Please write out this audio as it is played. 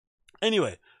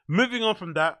Anyway, moving on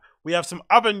from that, we have some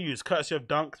other news courtesy of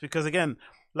Dunks, because again,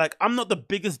 like, I'm not the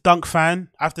biggest Dunk fan,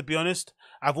 I have to be honest.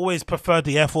 I've always preferred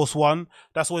the Air Force One.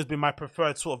 That's always been my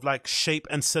preferred sort of like shape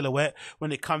and silhouette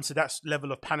when it comes to that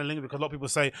level of paneling, because a lot of people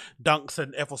say Dunks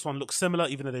and Air Force One look similar,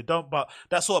 even though they don't. But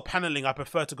that sort of paneling, I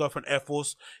prefer to go for an Air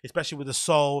Force, especially with the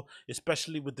sole,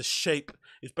 especially with the shape,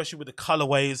 especially with the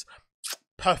colorways.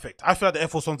 Perfect. I feel like the Air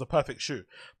Force One's a perfect shoe.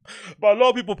 But a lot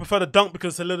of people prefer the Dunk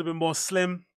because it's a little bit more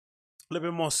slim, a little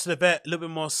bit more slivette, a little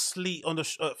bit more sleek on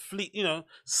the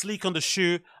sleek on the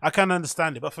shoe. I kind of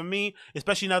understand it, but for me,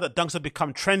 especially now that Dunks have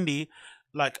become trendy,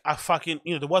 like, I fucking,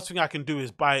 the worst thing I can do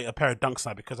is buy a pair of Dunks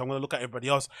now, because I'm gonna look at everybody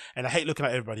else, and I hate looking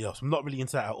at everybody else. I'm not really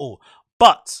into that at all.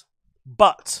 But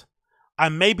I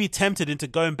may be tempted into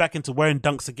going back into wearing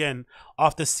Dunks again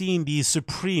after seeing these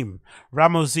Supreme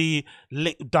Rammellzee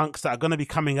Dunks that are going to be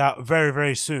coming out very,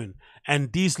 very soon.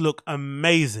 And these look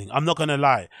amazing. I'm not going to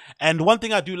lie. And one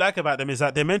thing I do like about them is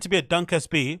that they're meant to be a Dunk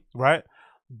SB, right?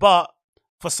 But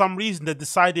for some reason, they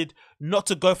decided not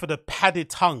to go for the padded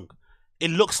tongue. It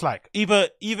looks like either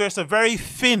it's a very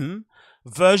thin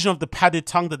version of the padded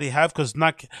tongue that they have, because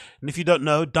Nike, and if you don't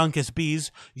know, Dunk SBs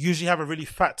usually have a really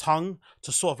fat tongue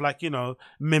to sort of like,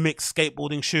 mimic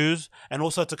skateboarding shoes, and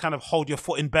also to kind of hold your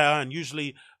foot in better. And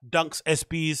usually Dunks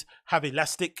SBs have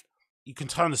elastic. You can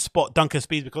turn the spot Dunk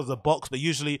SBs because of the box, but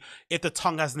usually if the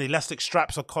tongue has an elastic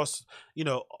straps across,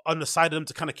 on the side of them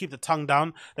to kind of keep the tongue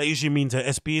down, that usually means they're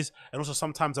SBs. And also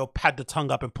sometimes they'll pad the tongue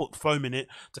up and put foam in it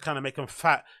to kind of make them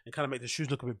fat and kind of make the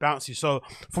shoes look a bit bouncy. So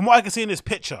from what I can see in this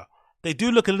picture, they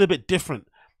do look a little bit different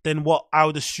than what I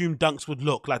would assume Dunks would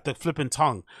look like, the flipping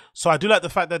tongue. So I do like the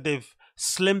fact that they've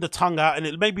slimmed the tongue out, and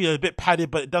it may be a bit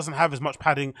padded, but it doesn't have as much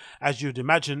padding as you'd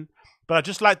imagine. But I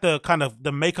just like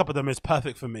the makeup of them is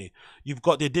perfect for me. You've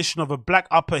got the addition of a black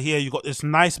upper here. You've got this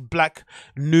nice black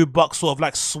nubuck sort of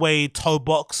like suede toe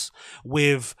box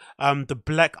with the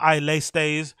black eye lace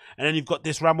stays, and then you've got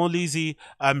this Rammellzee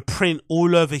print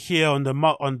all over here on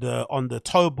the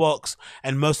toe box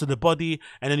and most of the body,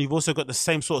 and then you've also got the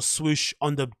same sort of swoosh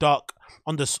on the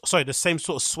the same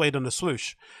sort of suede on the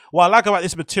swoosh. What I like about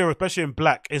this material, especially in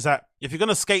black, is that if you're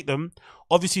gonna skate them,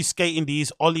 obviously skating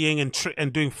these, ollieing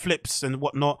and doing flips and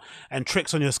whatnot and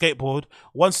tricks on your skateboard,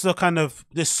 once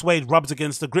this suede rubs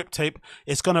against the grip tape,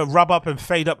 it's gonna rub up and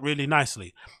fade up really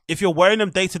nicely. If you're wearing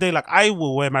them day to day, like I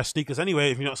will wear my sneakers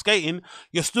anyway, if you're not skating,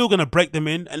 you're still gonna break them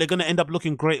in, and they're gonna end up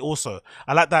looking great also.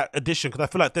 I like that addition because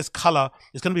I feel like this color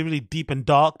is gonna be really deep and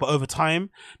dark, but over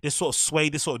time, this sort of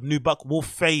suede, this sort of nubuck will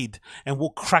fade and will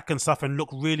crack and stuff and look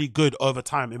really good over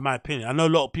time, in my opinion. I know a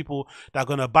lot of people that are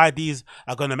gonna buy these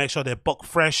are gonna make sure they're box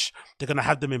fresh. They're gonna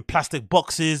have them in plastic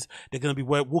boxes. They're gonna be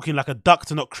walking like a duck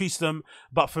to not crease them.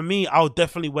 But for me, I'll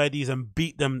definitely wear these and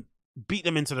beat them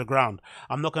into the ground.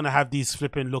 I'm not going to have these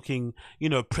flipping looking,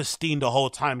 pristine the whole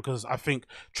time, because I think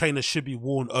trainers should be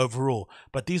worn overall.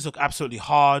 But these look absolutely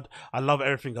hard. I love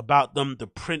everything about them. The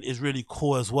print is really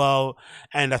cool as well.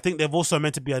 And I think they've also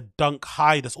meant to be a Dunk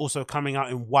High that's also coming out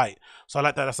in white. So I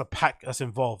like that that's a pack that's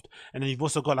involved. And then you've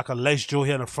also got like a lace jewel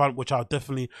here in the front, which I'll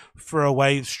definitely throw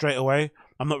away straight away.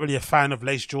 I'm not really a fan of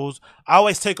lace jewels. I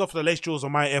always take off the lace jewels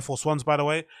on my Air Force Ones, by the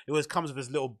way. It always comes with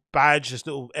this little badge, this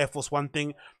little Air Force One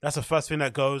thing. That's the first thing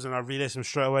that goes, and I relace them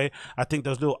straight away. I think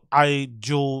those little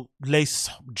lace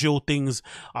jewel things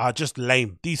are just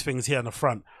lame. These things here on the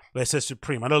front, where it says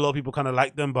Supreme. I know a lot of people kind of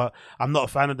like them, but I'm not a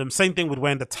fan of them. Same thing with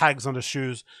wearing the tags on the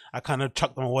shoes. I kind of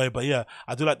chuck them away, but yeah,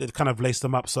 I do like they kind of lace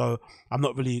them up, so I'm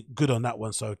not really good on that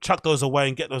one. So chuck those away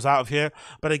and get those out of here.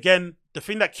 But again, the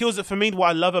thing that kills it for me, what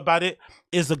I love about it,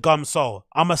 is the gum sole.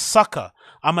 I'm a sucker.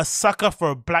 I'm a sucker for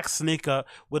a black sneaker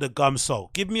with a gum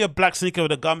sole. Give me a black sneaker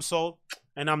with a gum sole,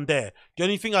 and I'm there. The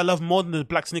only thing I love more than the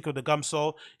black sneaker with the gum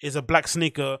sole is a black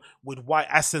sneaker with white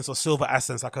accents or silver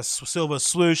accents, like a silver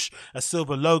swoosh, a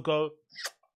silver logo.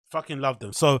 Fucking love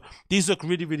them. So these look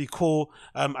really, really cool.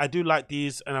 I do like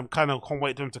these, and I'm kind of can't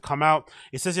wait for them to come out.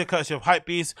 It says here, courtesy of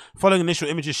Hypebeast, following initial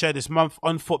images shared this month,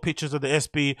 on-foot pictures of the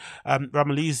SB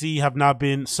Rammellzee have now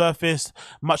been surfaced.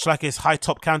 Much like its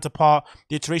high-top counterpart,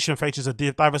 the iteration features a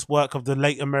diverse work of the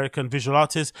late American visual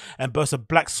artist and boasts of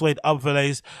black suede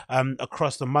overlays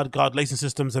across the mudguard lacing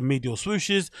systems and medial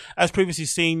swooshes. As previously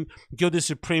seen, Gilded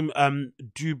Supreme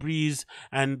Dubreeze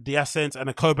and the Ascent and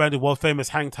a co-branded world-famous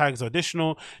hang tags are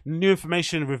additional. New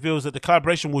information reveals that the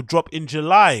collaboration will drop in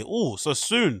July. Oh, so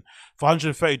soon. for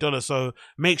 $130. So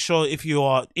make sure if you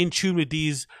are in tune with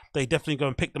these, they definitely go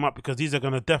and pick them up, because these are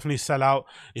going to definitely sell out,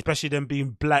 especially them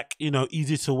being black, you know,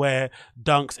 easy to wear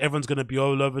dunks. Everyone's going to be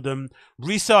all over them.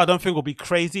 Resale, I don't think will be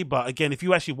crazy, but again, if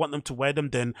you actually want them to wear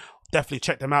them, then definitely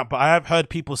check them out. But I have heard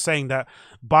people saying that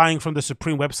buying from the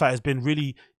Supreme website has been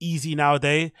really easy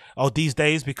nowadays, or these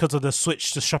days, because of the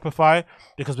switch to Shopify.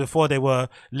 Because before they were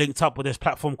linked up with this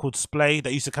platform called Splay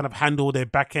that used to kind of handle their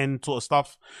back end sort of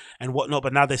stuff and whatnot,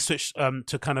 but now they switched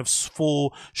to kind of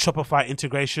full Shopify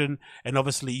integration, and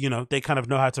obviously, you know, they kind of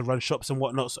know how to run shops and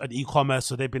whatnot and e-commerce,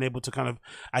 so they've been able to kind of,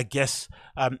 I guess,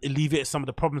 alleviate some of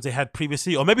the problems they had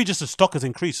previously, or maybe just the stock has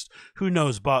increased, who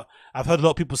knows. But I've heard a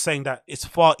lot of people saying that it's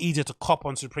far easier to cop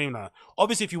on Supreme now.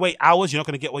 Obviously, if you wait hours, you're not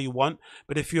going to get what you want,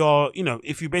 but if you're, you know,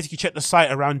 if you basically check the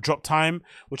site around drop time,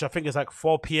 which I think is like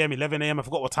 4 p.m, 11 a.m, I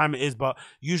forgot what time it is, but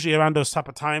usually around those type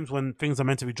of times when things are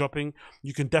meant to be dropping,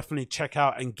 you can definitely check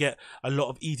out and get a lot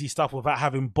of easy stuff without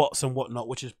having bots and whatnot,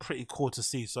 which is pretty cool to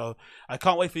see. So I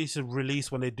can't wait for these to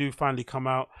release when they do finally come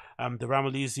out. The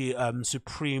Rammellzee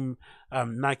Supreme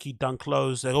Nike Dunk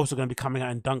Lows, they're also going to be coming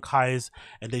out in Dunk Highs,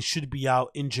 and they should be out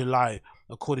in July,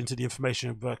 according to the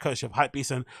information courtesy of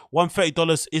Hypebeast. And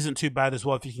 $130 isn't too bad as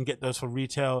well. If you can get those for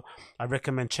retail, I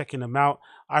recommend checking them out.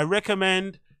 I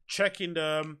recommend checking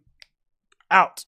them out.